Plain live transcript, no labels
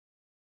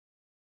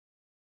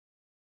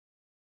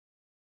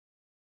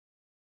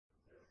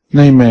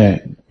نہیں، میں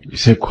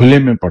اسے کھلے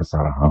میں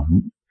پڑھتا رہا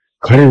ہوں،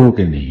 کھڑے ہو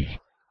کے نہیں،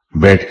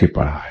 بیٹھ کے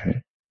پڑھا ہے۔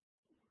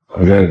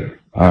 اگر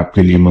آپ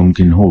کے لیے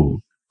ممکن ہو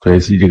تو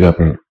ایسی جگہ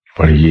پر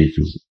پڑھیے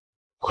جو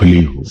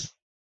کھلی ہو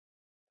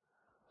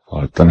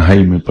اور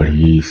تنہائی میں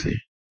پڑھیے اسے۔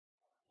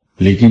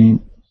 لیکن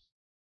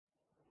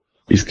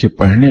اس کے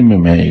پڑھنے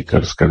میں ایک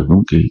عرض کر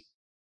دوں کہ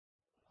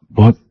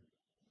بہت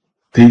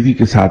تیزی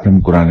کے ساتھ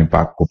ہم قرآن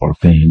پاک کو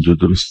پڑھتے ہیں، جو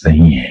درست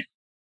نہیں ہے۔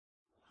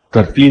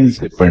 ترتیل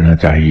سے پڑھنا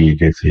چاہیے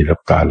جیسے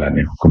رب تعالیٰ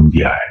نے حکم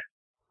دیا ہے۔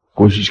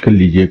 کوشش کر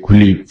لیجئے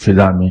کھلی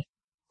فضا میں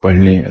پڑھ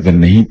لیں، اگر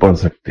نہیں پڑھ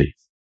سکتے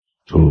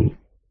تو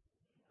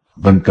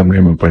بند کمرے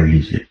میں پڑھ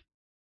لیجئے،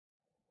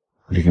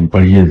 لیکن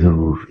پڑھیے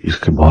ضرور، اس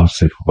کے بہت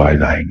سے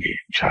فوائد آئیں گے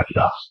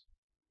انشاءاللہ۔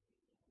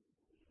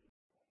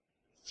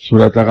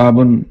 سورہ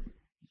تغابن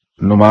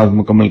نماز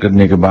مکمل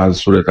کرنے کے بعد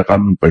سورہ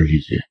تغابن پڑھ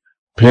لیجئے،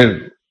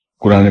 پھر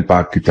قرآن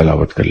پاک کی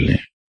تلاوت کر لیں۔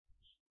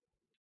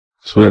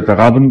 سورہ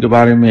تغابن کے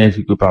بارے میں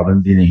ایسی کوئی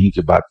پابندی نہیں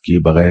کہ بات کیے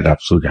بغیر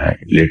آپ سو جائیں،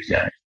 لیٹ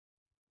جائیں۔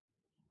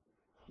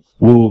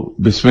 وہ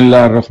بسم اللہ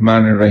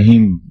الرحمن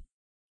الرحیم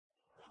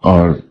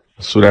اور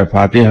سورہ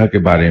فاتحہ کے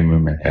بارے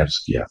میں عرض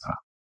کیا تھا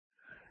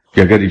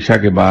کہ اگر عشاء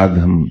کے بعد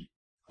ہم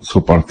اس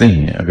کو پڑھتے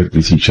ہیں، اگر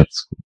کسی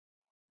شخص کو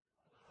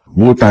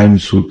وہ ٹائم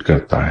سوٹ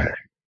کرتا ہے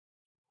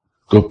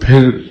تو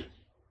پھر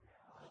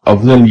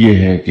افضل یہ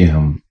ہے کہ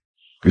ہم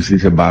کسی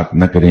سے بات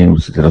نہ کریں،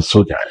 اسی طرح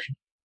سو جائیں،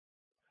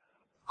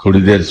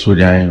 تھوڑی دیر سو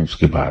جائیں، اس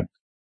کے بعد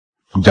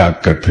جاگ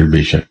کر پھر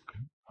بے شک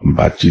ہم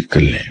بات چیت کر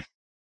لیں۔